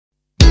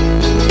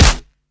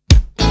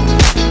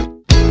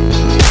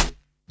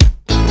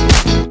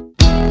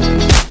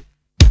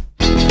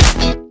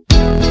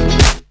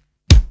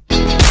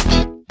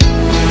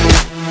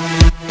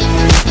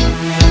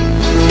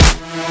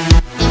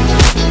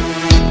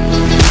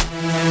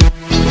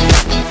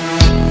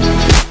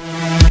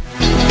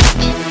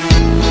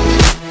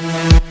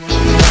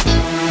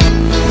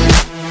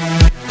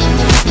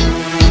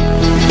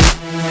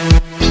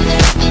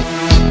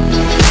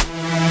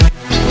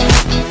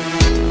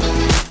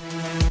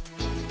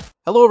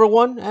Hello,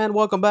 everyone, and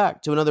welcome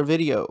back to another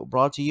video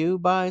brought to you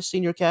by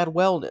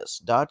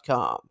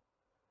SeniorCatWellness.com.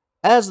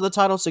 As the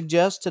title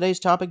suggests,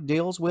 today's topic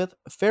deals with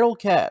feral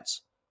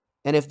cats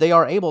and if they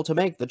are able to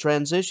make the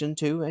transition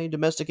to a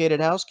domesticated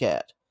house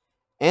cat,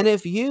 and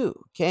if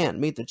you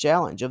can meet the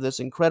challenge of this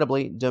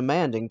incredibly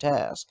demanding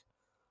task.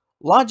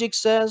 Logic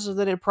says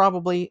that it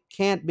probably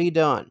can't be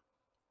done.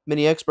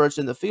 Many experts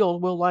in the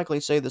field will likely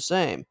say the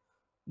same,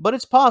 but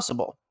it's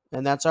possible,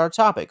 and that's our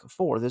topic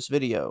for this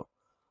video.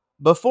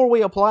 Before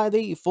we apply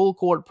the full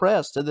court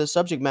press to this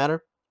subject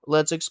matter,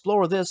 let's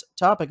explore this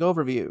topic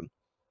overview.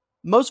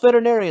 Most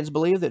veterinarians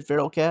believe that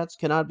feral cats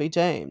cannot be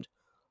tamed,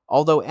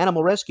 although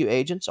animal rescue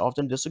agents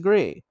often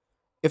disagree.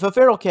 If a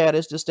feral cat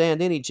is to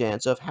stand any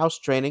chance of house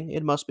training,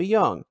 it must be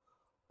young.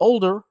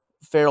 Older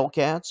feral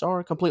cats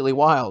are completely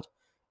wild.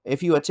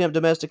 If you attempt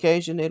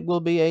domestication, it will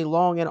be a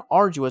long and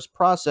arduous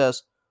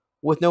process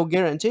with no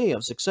guarantee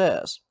of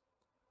success.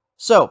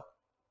 So,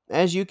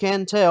 as you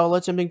can tell,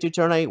 attempting to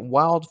turn a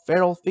wild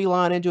feral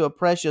feline into a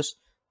precious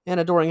and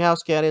adoring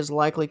house cat is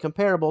likely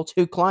comparable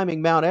to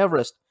climbing Mount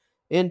Everest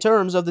in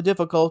terms of the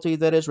difficulty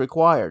that is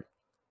required.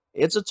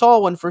 It's a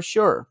tall one for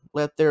sure,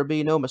 let there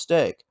be no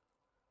mistake.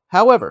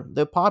 However,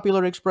 the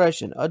popular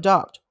expression,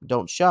 adopt,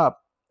 don't shop,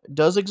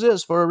 does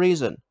exist for a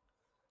reason.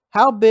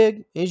 How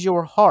big is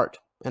your heart,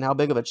 and how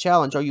big of a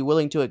challenge are you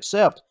willing to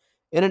accept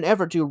in an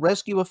effort to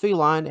rescue a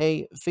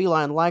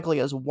feline likely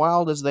as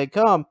wild as they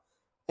come,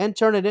 and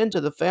turn it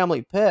into the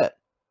family pet?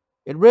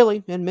 It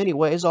really, in many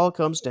ways, all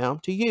comes down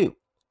to you,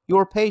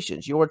 your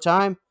patience, your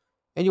time,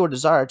 and your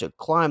desire to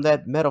climb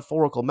that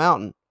metaphorical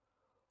mountain.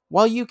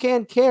 While you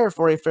can care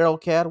for a feral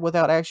cat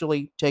without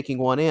actually taking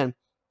one in,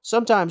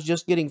 sometimes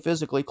just getting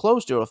physically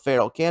close to a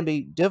feral can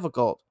be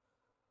difficult.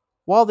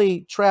 While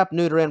the trap,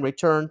 neuter, and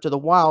return to the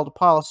wild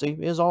policy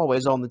is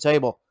always on the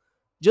table,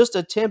 just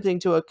attempting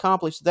to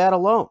accomplish that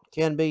alone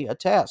can be a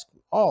task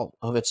all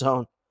of its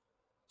own.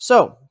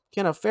 So,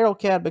 can a feral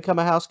cat become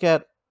a house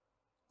cat?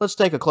 Let's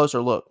take a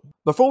closer look.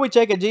 Before we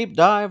take a deep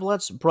dive,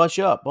 let's brush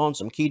up on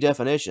some key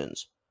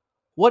definitions.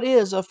 What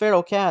is a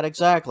feral cat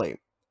exactly?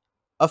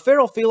 A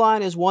feral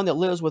feline is one that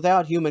lives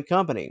without human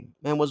company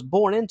and was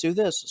born into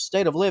this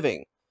state of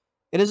living.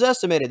 It is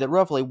estimated that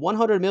roughly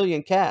 100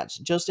 million cats,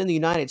 just in the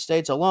United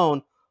States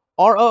alone,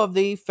 are of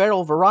the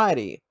feral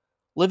variety.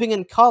 Living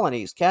in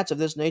colonies, cats of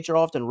this nature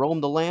often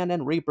roam the land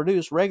and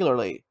reproduce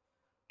regularly.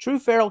 True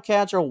feral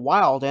cats are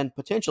wild and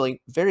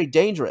potentially very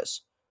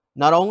dangerous,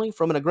 not only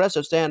from an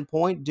aggressive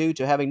standpoint due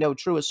to having no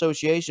true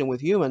association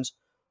with humans,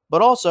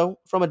 but also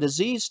from a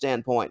disease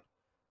standpoint.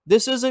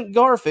 This isn't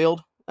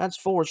Garfield, that's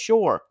for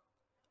sure.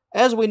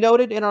 As we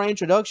noted in our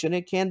introduction,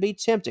 it can be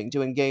tempting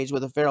to engage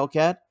with a feral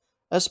cat,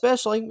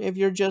 especially if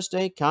you're just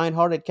a kind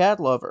hearted cat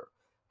lover.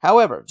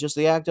 However, just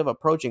the act of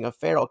approaching a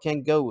feral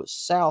can go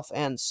south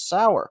and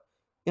sour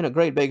in a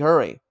great big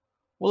hurry.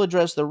 We'll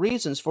address the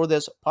reasons for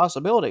this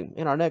possibility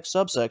in our next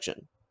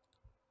subsection.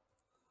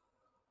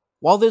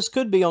 While this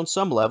could be on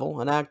some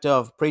level an act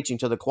of preaching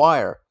to the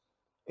choir,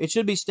 it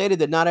should be stated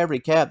that not every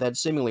cat that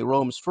seemingly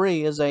roams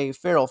free is a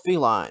feral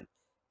feline.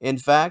 In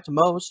fact,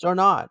 most are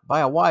not, by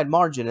a wide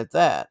margin at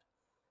that.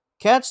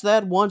 Cats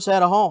that once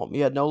had a home,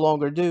 yet no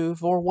longer do,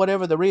 for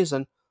whatever the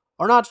reason,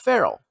 are not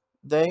feral.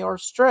 They are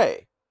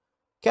stray.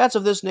 Cats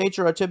of this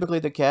nature are typically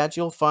the cats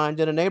you'll find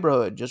in a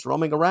neighborhood just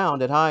roaming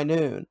around at high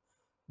noon.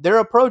 They're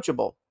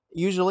approachable,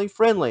 usually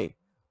friendly.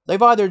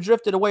 They've either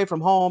drifted away from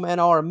home and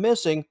are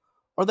missing,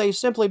 or they've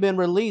simply been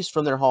released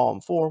from their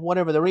home for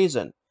whatever the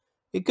reason.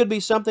 It could be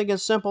something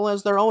as simple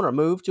as their owner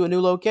moved to a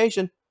new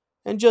location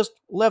and just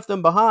left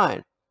them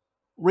behind.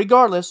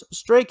 Regardless,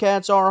 stray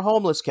cats are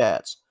homeless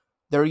cats.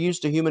 They're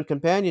used to human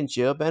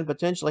companionship and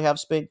potentially have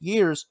spent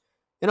years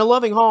in a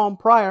loving home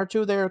prior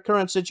to their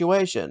current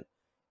situation.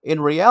 In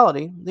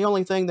reality, the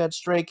only thing that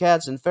stray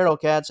cats and feral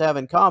cats have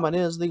in common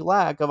is the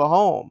lack of a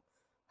home.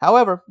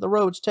 However, the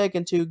roads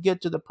taken to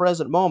get to the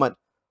present moment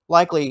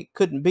likely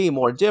couldn't be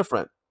more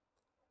different.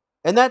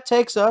 And that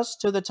takes us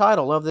to the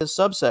title of this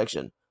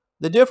subsection,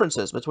 the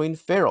differences between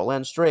feral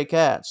and stray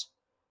cats.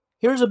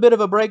 Here's a bit of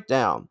a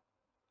breakdown.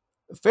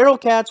 Feral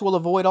cats will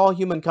avoid all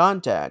human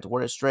contact,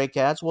 whereas stray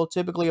cats will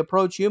typically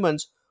approach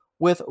humans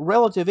with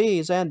relative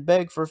ease and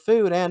beg for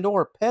food and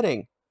or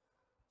petting.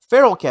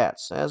 Feral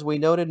cats, as we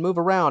noted, move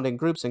around in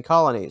groups and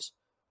colonies.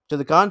 To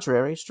the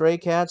contrary, stray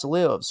cats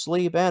live,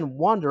 sleep, and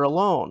wander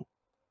alone.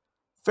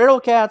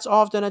 Feral cats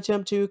often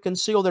attempt to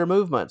conceal their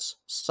movements,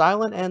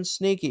 silent and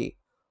sneaky,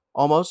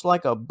 almost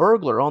like a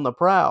burglar on the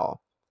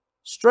prowl.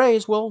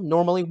 Strays will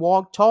normally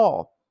walk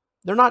tall.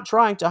 They're not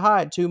trying to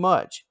hide too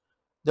much.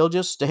 They'll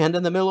just stand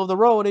in the middle of the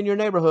road in your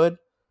neighborhood.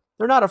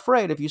 They're not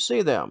afraid if you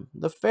see them.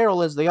 The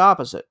feral is the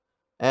opposite,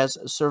 as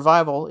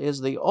survival is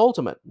the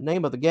ultimate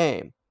name of the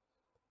game.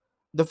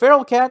 The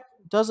feral cat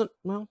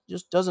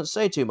just doesn't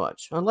say too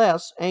much,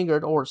 unless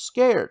angered or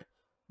scared.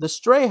 The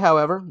stray,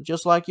 however,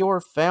 just like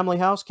your family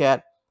house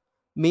cat,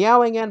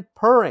 meowing and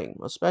purring,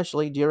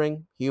 especially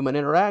during human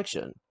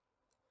interaction.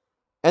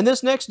 And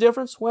this next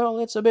difference, well,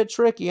 it's a bit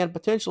tricky and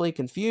potentially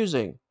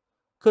confusing.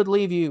 Could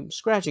leave you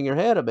scratching your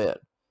head a bit.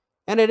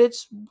 and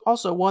it's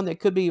also one that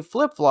could be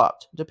flip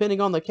flopped depending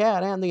on the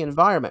cat and the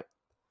environment.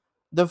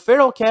 The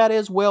feral cat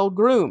is well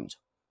groomed,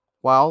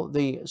 while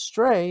the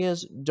stray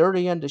is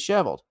dirty and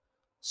disheveled.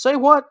 Say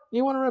what?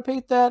 You want to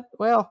repeat that?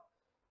 Well,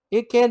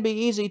 it can be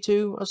easy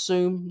to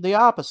assume the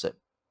opposite.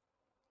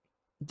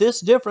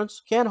 This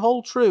difference can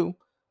hold true,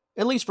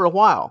 at least for a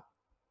while.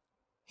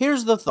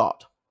 Here's the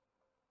thought.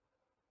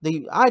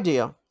 The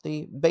idea,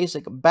 the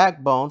basic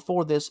backbone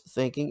for this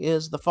thinking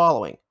is the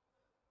following.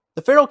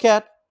 The feral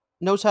cat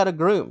knows how to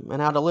groom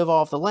and how to live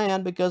off the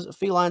land because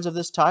felines of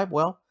this type,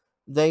 well,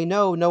 they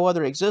know no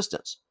other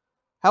existence.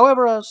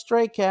 However, a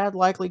stray cat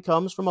likely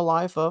comes from a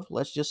life of,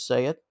 let's just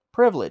say it,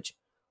 privilege.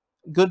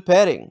 Good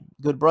petting,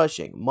 good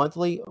brushing,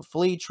 monthly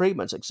flea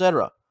treatments,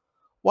 etc.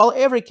 While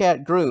every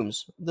cat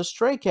grooms, the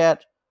stray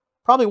cat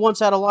probably once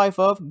had a life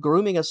of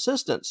grooming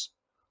assistance.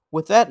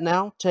 With that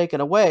now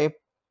taken away,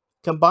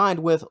 combined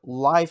with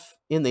life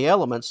in the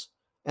elements,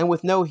 and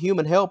with no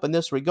human help in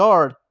this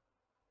regard,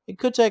 it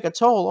could take a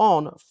toll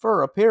on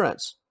fur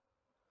appearance.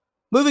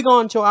 Moving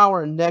on to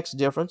our next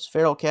difference,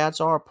 feral cats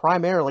are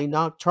primarily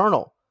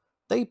nocturnal.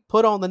 They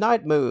put on the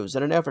night moves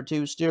in an effort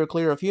to steer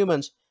clear of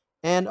humans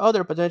and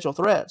other potential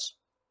threats.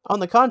 On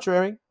the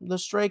contrary, the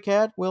stray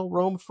cat will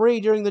roam free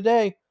during the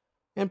day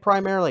and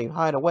primarily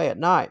hide away at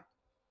night.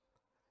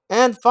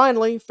 And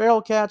finally,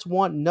 feral cats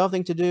want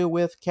nothing to do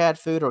with cat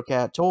food or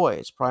cat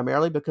toys,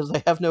 primarily because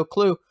they have no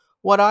clue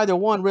what either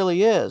one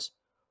really is.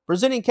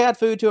 Presenting cat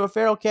food to a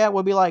feral cat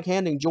would be like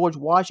handing George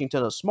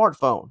Washington a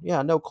smartphone.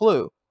 Yeah, no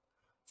clue.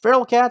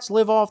 Feral cats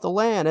live off the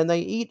land and they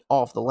eat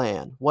off the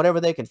land, whatever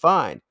they can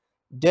find.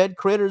 Dead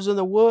critters in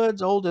the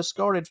woods, old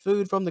discarded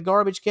food from the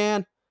garbage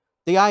can.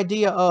 The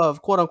idea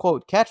of quote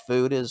unquote cat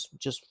food is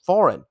just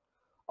foreign.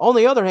 On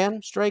the other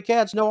hand, stray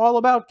cats know all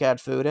about cat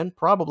food and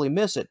probably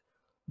miss it.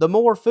 The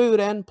more food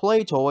and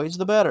play toys,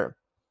 the better.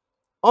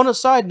 On a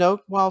side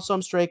note, while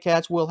some stray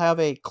cats will have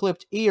a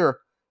clipped ear,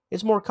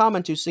 it's more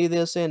common to see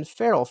this in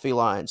feral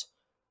felines.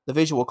 The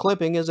visual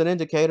clipping is an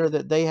indicator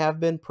that they have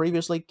been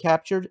previously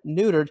captured,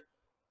 neutered,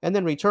 and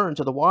then returned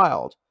to the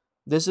wild.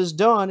 This is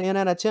done in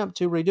an attempt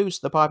to reduce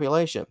the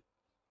population.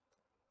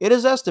 It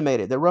is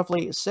estimated that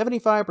roughly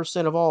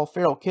 75% of all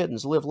feral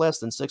kittens live less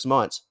than 6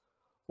 months.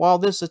 While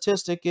this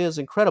statistic is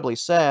incredibly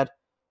sad,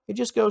 it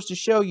just goes to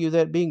show you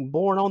that being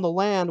born on the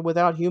land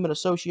without human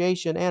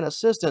association and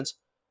assistance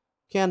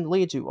can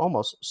lead to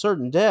almost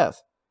certain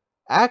death.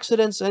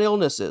 Accidents and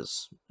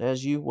illnesses,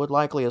 as you would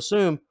likely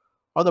assume,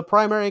 are the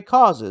primary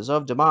causes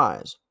of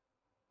demise.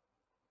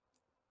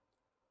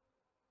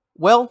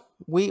 Well,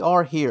 we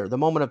are here, the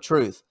moment of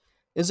truth.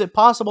 Is it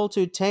possible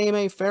to tame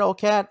a feral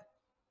cat?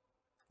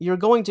 You're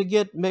going to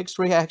get mixed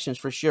reactions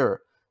for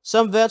sure.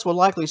 Some vets will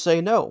likely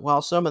say no,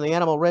 while some in the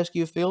animal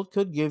rescue field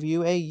could give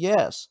you a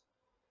yes.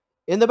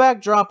 In the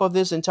backdrop of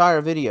this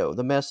entire video,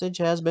 the message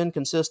has been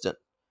consistent.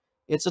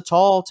 It's a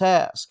tall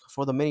task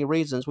for the many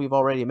reasons we've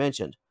already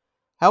mentioned.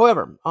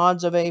 However,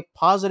 odds of a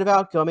positive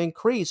outcome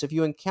increase if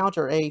you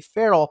encounter a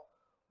feral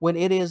when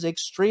it is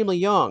extremely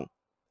young,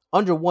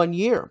 under 1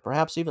 year,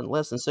 perhaps even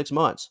less than 6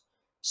 months.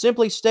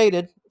 Simply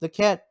stated, the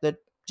cat that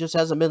just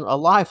hasn't been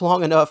alive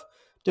long enough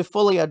to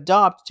fully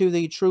adopt to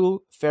the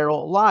true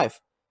feral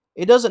life.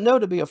 It doesn't know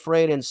to be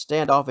afraid and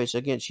standoffish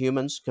against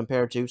humans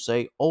compared to,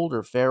 say,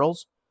 older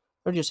ferals.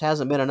 There just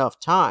hasn't been enough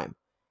time.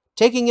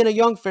 Taking in a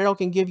young feral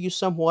can give you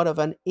somewhat of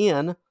an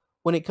in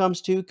when it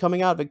comes to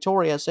coming out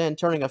victorious and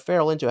turning a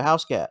feral into a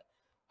house cat.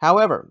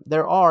 However,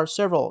 there are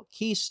several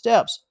key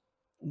steps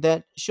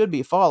that should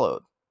be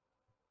followed.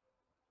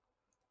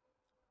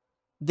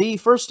 The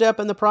first step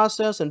in the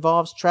process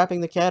involves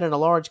trapping the cat in a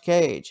large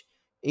cage,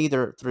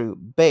 either through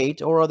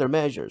bait or other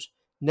measures.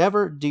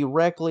 Never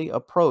directly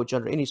approach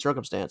under any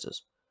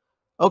circumstances.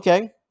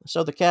 Okay,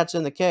 so the cat's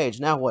in the cage.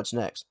 Now what's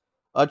next?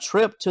 A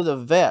trip to the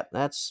vet.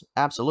 That's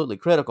absolutely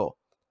critical.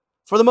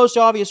 For the most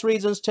obvious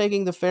reasons,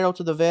 taking the feral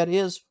to the vet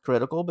is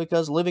critical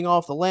because living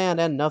off the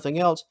land and nothing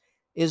else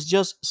is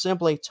just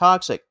simply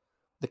toxic.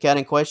 The cat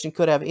in question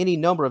could have any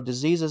number of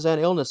diseases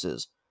and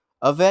illnesses.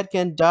 A vet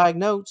can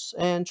diagnose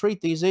and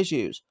treat these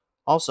issues.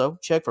 Also,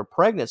 check for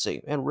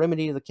pregnancy and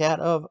remedy the cat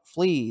of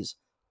fleas,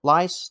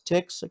 lice,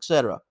 ticks,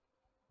 etc.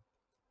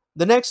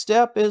 The next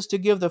step is to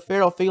give the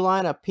feral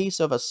feline a piece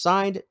of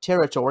assigned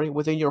territory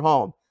within your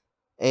home.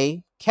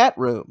 A cat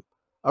room.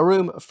 A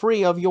room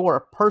free of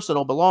your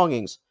personal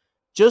belongings.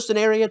 Just an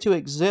area to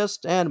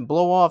exist and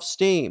blow off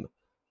steam.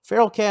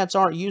 Feral cats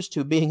aren't used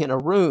to being in a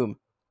room,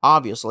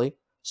 obviously,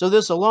 so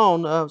this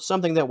alone,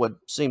 something that would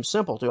seem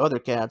simple to other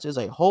cats, is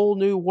a whole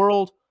new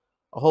world,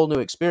 a whole new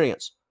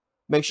experience.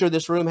 Make sure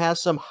this room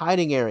has some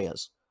hiding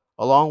areas,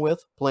 along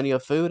with plenty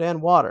of food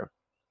and water.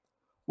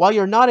 While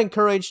you're not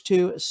encouraged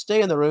to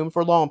stay in the room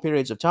for long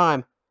periods of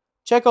time,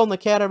 check on the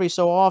cat every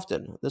so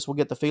often. This will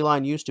get the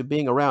feline used to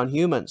being around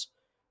humans.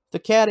 If the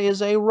cat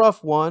is a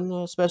rough one,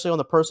 especially on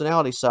the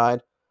personality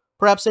side,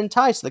 perhaps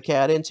entice the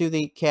cat into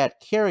the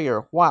cat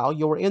carrier while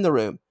you're in the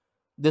room.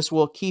 This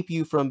will keep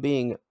you from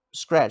being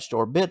scratched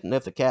or bitten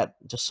if the cat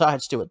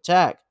decides to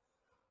attack.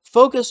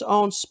 Focus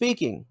on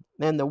speaking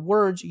and the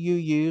words you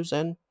use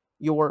and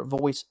your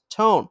voice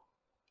tone.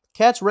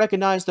 Cats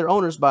recognize their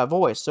owners by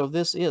voice, so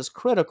this is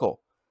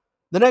critical.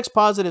 The next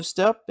positive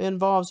step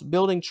involves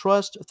building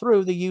trust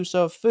through the use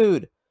of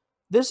food.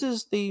 This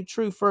is the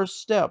true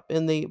first step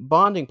in the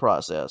bonding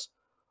process.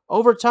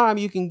 Over time,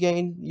 you can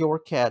gain your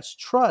cat's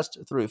trust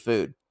through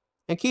food.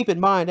 And keep in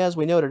mind, as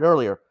we noted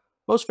earlier,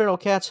 most feral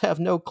cats have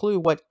no clue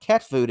what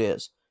cat food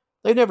is.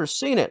 They've never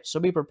seen it, so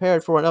be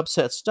prepared for an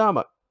upset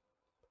stomach.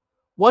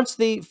 Once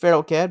the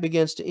feral cat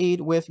begins to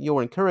eat with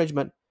your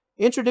encouragement,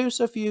 introduce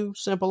a few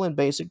simple and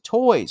basic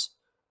toys.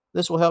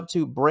 This will help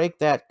to break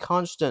that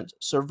constant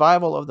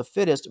survival of the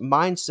fittest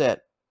mindset.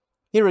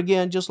 Here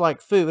again, just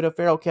like food, a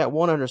feral cat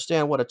won't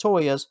understand what a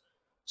toy is,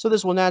 so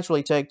this will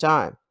naturally take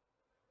time.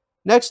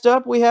 Next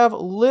up, we have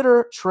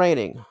litter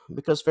training.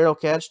 Because feral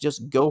cats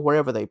just go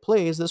wherever they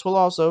please, this will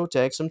also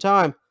take some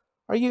time.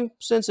 Are you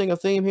sensing a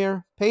theme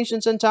here?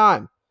 Patience and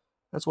time.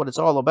 That's what it's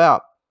all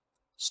about.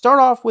 Start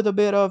off with a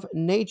bit of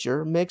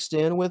nature mixed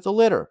in with the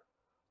litter.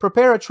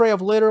 Prepare a tray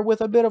of litter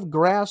with a bit of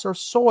grass or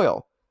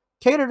soil.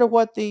 Cater to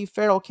what the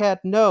feral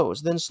cat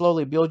knows, then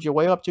slowly build your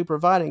way up to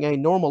providing a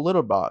normal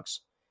litter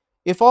box.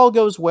 If all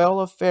goes well,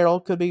 a feral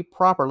could be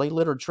properly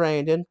litter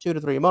trained in 2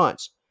 to 3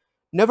 months.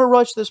 Never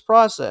rush this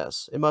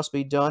process. It must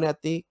be done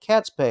at the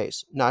cat's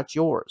pace, not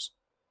yours.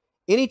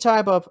 Any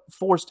type of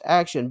forced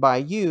action by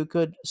you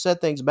could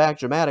set things back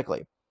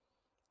dramatically.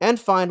 And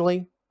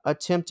finally,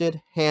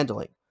 attempted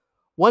handling.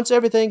 Once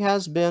everything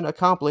has been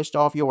accomplished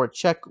off your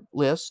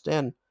checklist,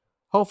 and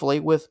hopefully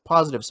with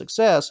positive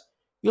success,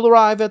 you'll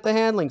arrive at the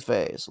handling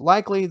phase,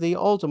 likely the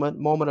ultimate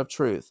moment of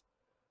truth.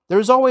 There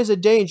is always a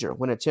danger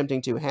when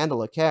attempting to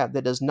handle a cat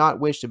that does not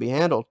wish to be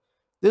handled.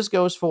 This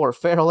goes for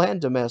feral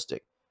and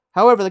domestic.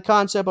 However, the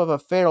concept of a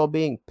feral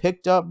being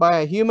picked up by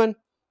a human,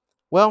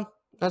 well,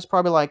 that's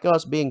probably like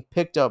us being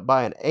picked up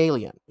by an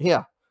alien.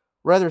 Yeah,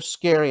 rather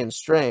scary and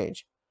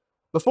strange.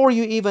 Before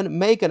you even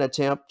make an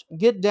attempt,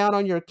 get down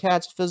on your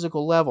cat's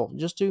physical level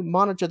just to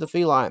monitor the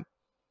feline.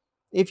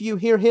 If you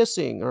hear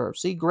hissing or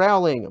see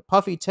growling, a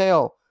puffy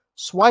tail,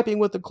 swiping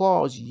with the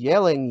claws,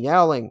 yelling,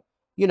 yowling,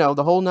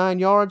 the whole 9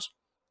 yards,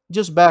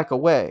 just back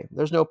away.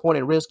 There's no point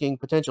in risking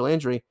potential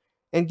injury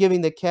and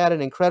giving the cat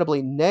an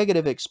incredibly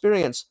negative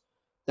experience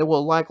that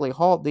will likely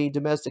halt the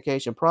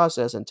domestication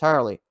process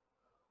entirely.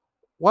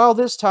 While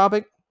this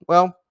topic,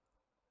 well,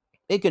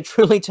 it can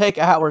truly take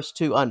hours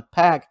to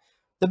unpack,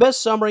 the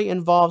best summary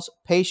involves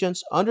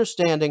patience,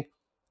 understanding,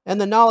 and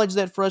the knowledge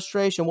that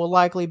frustration will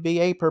likely be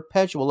a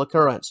perpetual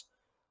occurrence.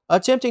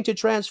 Attempting to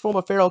transform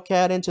a feral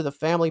cat into the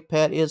family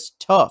pet is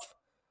tough,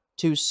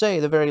 to say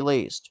the very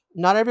least.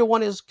 Not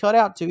everyone is cut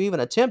out to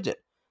even attempt it.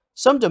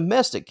 Some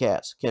domestic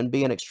cats can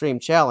be an extreme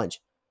challenge.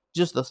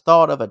 Just the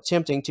thought of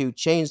attempting to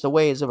change the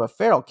ways of a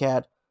feral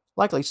cat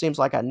likely seems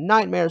like a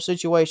nightmare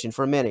situation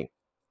for many.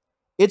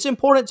 It's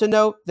important to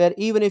note that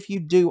even if you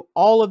do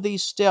all of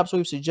these steps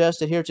we've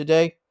suggested here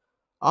today,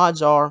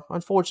 odds are,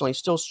 unfortunately,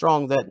 still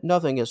strong that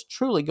nothing is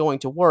truly going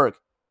to work.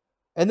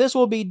 And this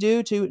will be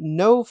due to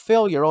no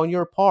failure on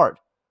your part,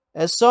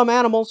 as some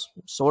animals,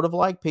 sort of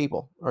like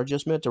people, are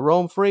just meant to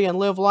roam free and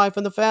live life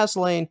in the fast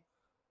lane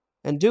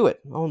and do it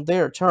on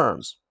their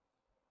terms.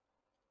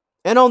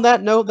 And on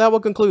that note, that will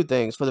conclude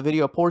things for the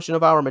video portion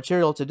of our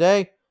material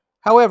today.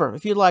 However,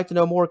 if you'd like to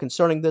know more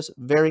concerning this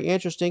very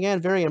interesting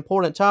and very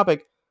important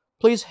topic,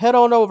 please head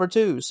on over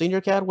to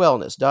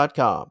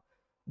seniorcatwellness.com.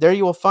 There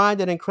you will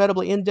find an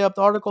incredibly in-depth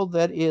article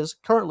that is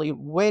currently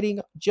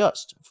waiting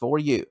just for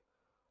you.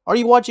 Are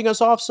you watching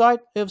us off-site?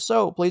 If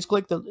so, please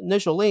click the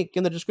initial link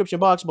in the description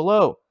box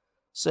below.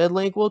 Said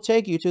link will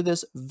take you to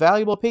this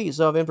valuable piece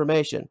of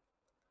information.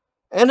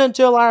 And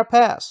until our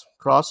paths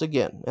cross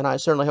again, and I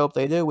certainly hope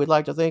they do, we'd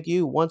like to thank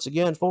you once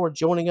again for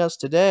joining us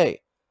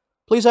today.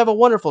 Please have a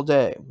wonderful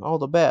day. All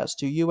the best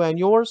to you and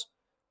yours,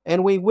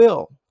 and we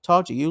will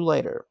talk to you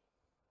later.